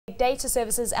data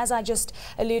services, as I just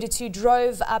alluded to,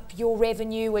 drove up your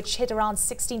revenue, which hit around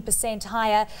 16%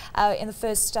 higher in the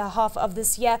first half of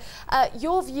this year.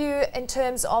 Your view in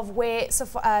terms of where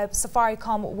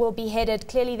Safaricom will be headed?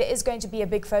 Clearly there is going to be a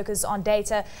big focus on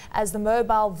data as the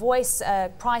mobile voice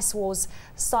price wars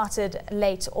started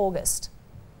late August.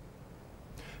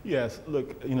 Yes,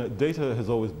 look, data has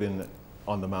always been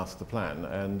on the master plan,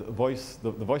 and the voice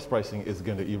pricing is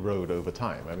going to erode over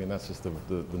time. I mean, that's just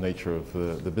the nature of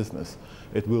the business.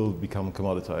 It will become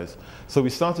commoditized. So we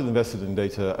started investing in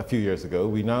data a few years ago.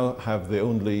 We now have the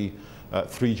only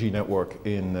 3G network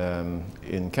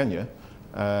in Kenya,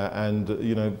 and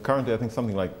currently I think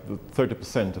something like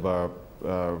 30% of our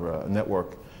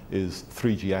network is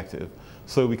 3G active.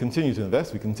 So we continue to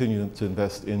invest. We continue to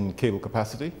invest in cable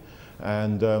capacity,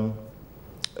 and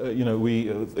we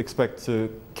expect to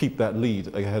keep that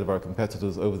lead ahead of our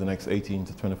competitors over the next 18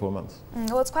 to 24 months.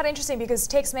 Well, it's quite interesting because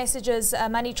text messages,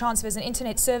 money transfers and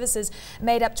internet services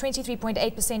made up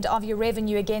 23.8% of your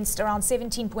revenue against around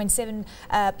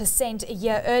 17.7% a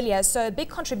year earlier. So a big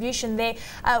contribution there.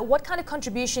 What kind of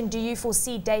contribution do you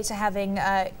foresee data having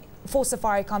for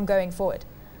Safaricom going forward?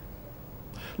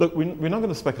 Look, we're not going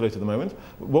to speculate at the moment.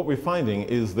 What we're finding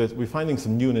is that we're finding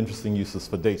some new and interesting uses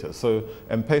for data. So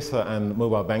M-Pesa and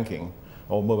mobile banking,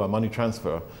 or mobile money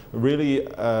transfer, really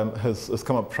has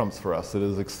come up trumps for us. It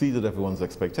has exceeded everyone's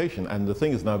expectation, and the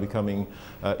thing is now becoming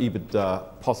EBITDA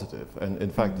positive, and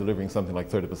in fact delivering something like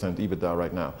 30% EBITDA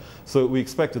right now. So we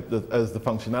expect that as the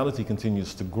functionality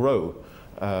continues to grow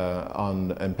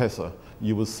on M-Pesa,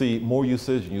 you will see more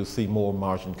usage and you'll see more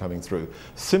margin coming through.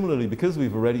 Similarly, because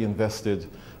we've already invested,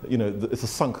 it's a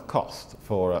sunk cost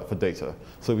for data.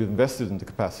 So we've invested into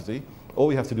capacity. All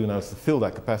we have to do now is to fill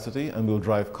that capacity, and we'll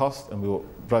drive cost, and we'll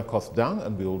drive costs down,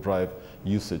 and we'll drive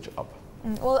usage up.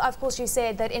 Well, of course, you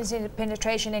said that internet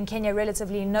penetration in Kenya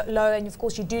relatively low, and of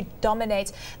course you do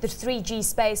dominate the 3G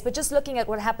space. But just looking at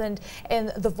what happened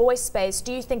in the voice space,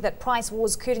 do you think that price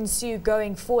wars could ensue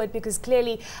going forward? Because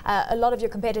clearly a lot of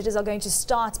your competitors are going to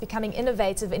start becoming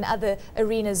innovative in other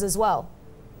arenas as well.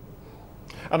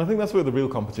 And I think that's where the real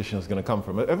competition is going to come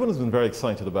from. Everyone has been very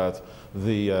excited about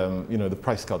the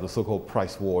price cut, the so-called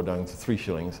price war down to 3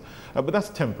 shillings. But that's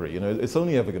temporary. It's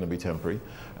only ever going to be temporary.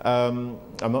 I'm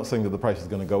not saying that the price is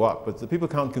going to go up, but people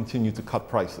can't continue to cut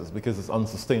prices because it's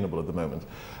unsustainable at the moment.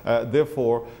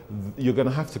 Therefore, you're going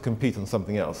to have to compete on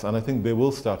something else. And I think they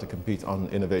will start to compete on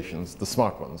innovations, the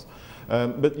smart ones.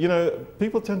 But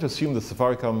people tend to assume that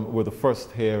Safaricom were the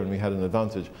first here and we had an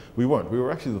advantage. We weren't. We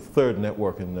were actually the third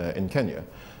network in Kenya.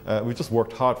 We just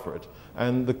worked hard for it.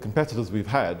 And the competitors we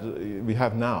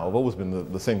have now, have always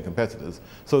been the same competitors.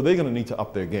 So they're going to need to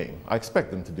up their game. I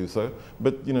expect them to do so.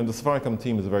 But the Safaricom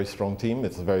team is a very strong team.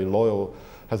 It's has a very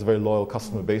loyal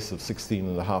customer base of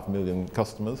 16.5 million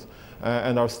customers.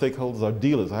 And our stakeholders, our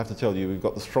dealers, I have to tell you, we've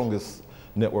got the strongest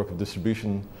network of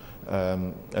distribution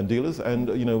and dealers, and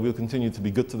we'll continue to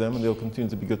be good to them, and they'll continue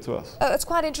to be good to us. It's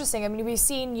quite interesting. I mean, we've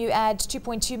seen you add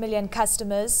 2.2 million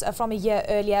customers from a year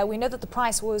earlier. We know that the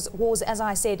price wars, as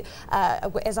I said,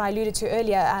 as I alluded to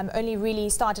earlier, only really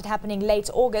started happening late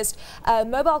August.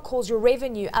 Mobile calls, your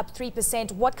revenue up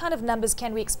 3%. What kind of numbers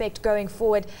can we expect going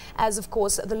forward as, of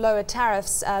course, the lower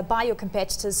tariffs by your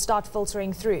competitors start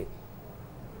filtering through?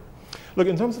 Look,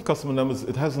 in terms of customer numbers,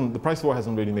 the price war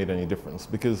hasn't really made any difference,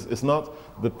 because it's not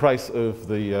the price of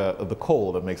the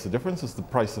call that makes the difference, it's the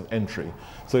price of entry.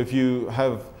 So if you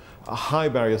have a high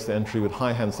barriers to entry with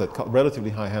relatively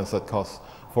high handset costs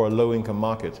for a low-income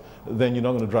market, then you're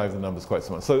not going to drive the numbers quite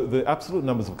so much. So the absolute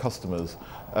numbers of customers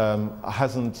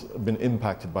hasn't been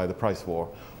impacted by the price war.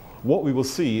 What we will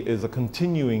see is a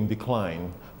continuing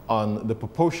decline on the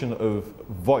proportion of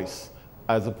voice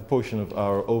as a proportion of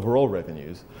our overall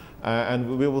revenues.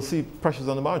 And we will see pressures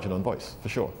on the margin on voice, for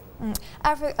sure.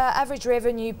 Average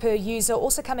revenue per user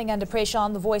also coming under pressure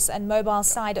on the voice and mobile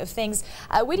side of things.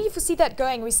 Where do you foresee that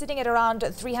going? We're sitting at around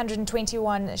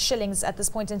 321 shillings at this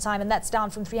point in time, and that's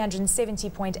down from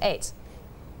 370.8.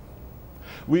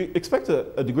 We expect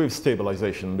a degree of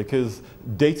stabilization, because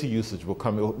data usage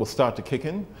will start to kick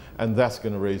in, and that's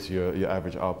going to raise your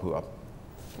average ARPU up.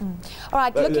 All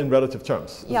right, in relative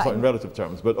terms. Yeah, sorry, in relative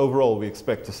terms. But overall, we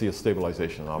expect to see a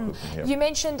stabilization in ARPU from here. You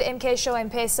mentioned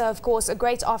M-Pesa, of course, a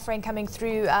great offering coming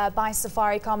through by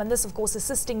Safaricom, and this, of course,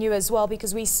 assisting you as well,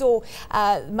 because we saw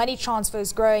money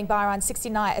transfers growing by around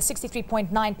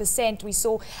 63.9%. We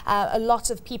saw a lot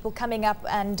of people coming up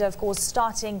and, of course,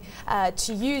 starting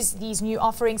to use these new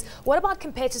offerings. What about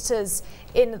competitors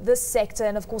in this sector,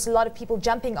 and, of course, a lot of people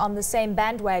jumping on the same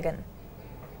bandwagon?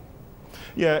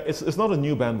 Yeah, it's not a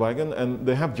new bandwagon, and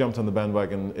they have jumped on the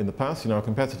bandwagon in the past. Our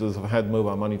competitors have had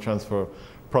mobile money transfer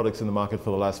products in the market for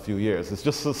the last few years. It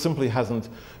just simply hasn't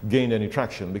gained any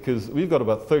traction because we've got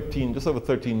about just over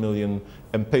 13 million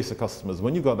M-Pesa customers.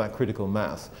 When you've got that critical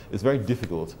mass, it's very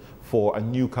difficult for a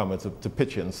newcomer to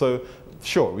pitch in. So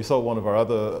sure, we saw one of our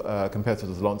other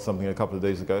competitors launch something a couple of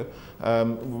days ago.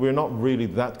 We're not really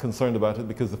that concerned about it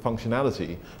because the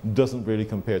functionality doesn't really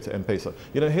compare to M-Pesa.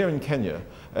 You know, here in Kenya,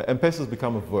 M-Pesa has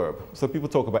become a verb. So people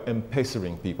talk about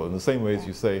M-Pesering people in the same way as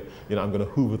you say, you know, I'm going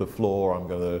to hoover the floor, I'm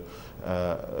going to,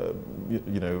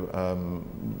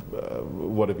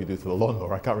 whatever you do to the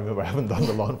lawnmower. I can't remember, I haven't done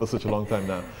the lawn for such a long time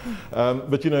now.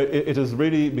 But you know, it has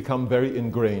really become very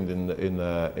ingrained in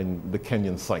the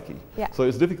Kenyan psyche. Yeah. So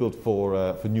it's difficult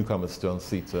for newcomers to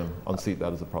unseat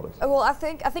that as a product. Well, I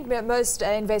think most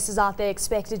investors out there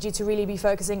expected you to really be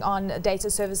focusing on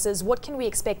data services. What can we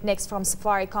expect next from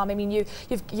Safaricom? I mean,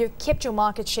 you've kept your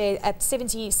market share at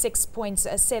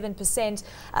 76.7%.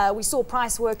 We saw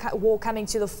price war coming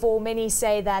to the fore. Many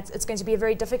say that it's going to be a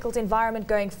very difficult environment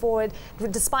going forward,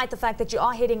 despite the fact that you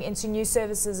are heading into new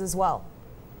services as well.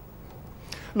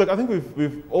 Look, I think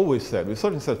we've always said, we've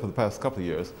certainly said for the past couple of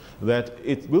years, that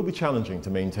it will be challenging to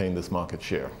maintain this market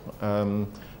share.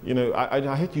 You know,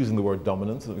 I hate using the word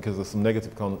dominant because there's some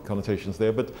negative connotations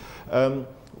there, but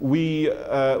we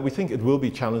think it will be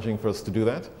challenging for us to do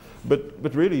that.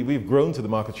 But really, we've grown to the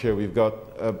market share we've got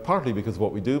partly because of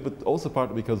what we do, but also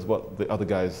partly because of what the other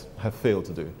guys have failed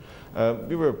to do.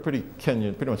 We were pretty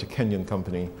much a Kenyan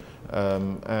company,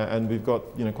 and we've got,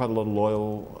 you know, quite a lot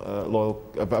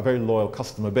of a very loyal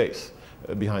customer base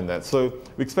behind that. So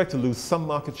we expect to lose some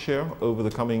market share over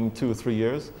the coming 2 or 3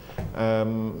 years, but I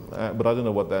don't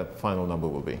know what that final number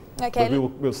will be. Okay. But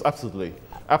we'll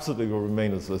absolutely will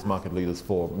remain as market leaders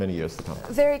for many years to come.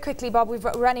 Very quickly, Bob, we're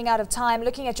running out of time.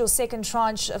 Looking at your second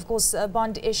tranche, of course,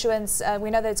 bond issuance, we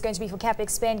know that it's going to be for CapEx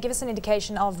spend. Give us an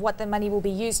indication of what the money will be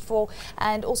used for,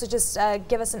 and also just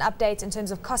give us an update in terms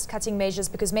of cost-cutting measures,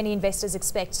 because many investors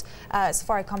expect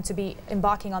Safaricom to be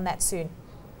embarking on that soon.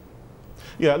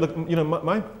 Yeah, look, you know,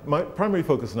 my primary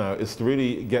focus now is to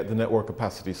really get the network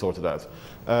capacity sorted out.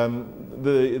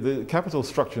 The capital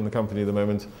structure in the company at the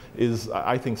moment is,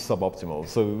 I think, suboptimal.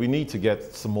 So we need to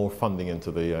get some more funding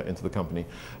into the company.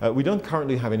 We don't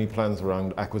currently have any plans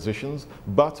around acquisitions,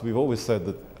 but we've always said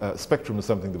that spectrum is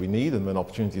something that we need, and when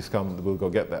opportunities come, we'll go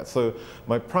get that. So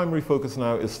my primary focus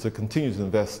now is to continue to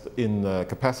invest in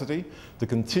capacity, to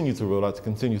continue to roll out, to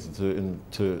continue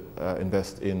to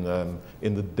invest in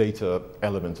the data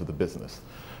element of the business.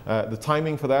 The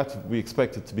timing for that, we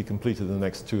expect it to be completed in the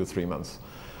next 2 or 3 months.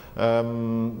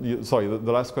 Sorry,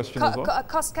 the last question was what?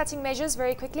 Cost-cutting measures,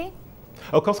 very quickly.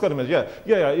 Oh, cost-cutting measures,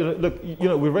 yeah. You know, look, you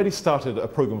know, we've already started a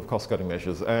program of cost-cutting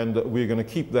measures, and we're going to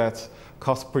keep that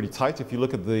cost pretty tight. If you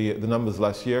look at the numbers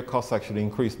last year, costs actually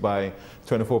increased by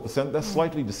 24%. That's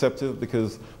slightly deceptive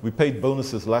because we paid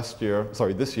bonuses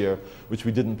this year, which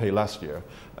we didn't pay last year.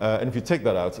 And if you take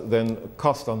that out, then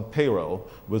cost on payroll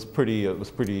was pretty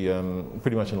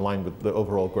much in line with the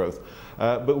overall growth.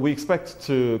 But we expect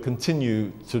to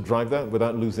continue to drive that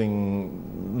without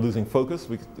losing focus.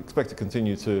 We expect to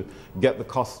continue to get the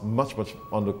costs much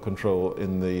under control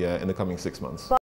in the coming 6 months.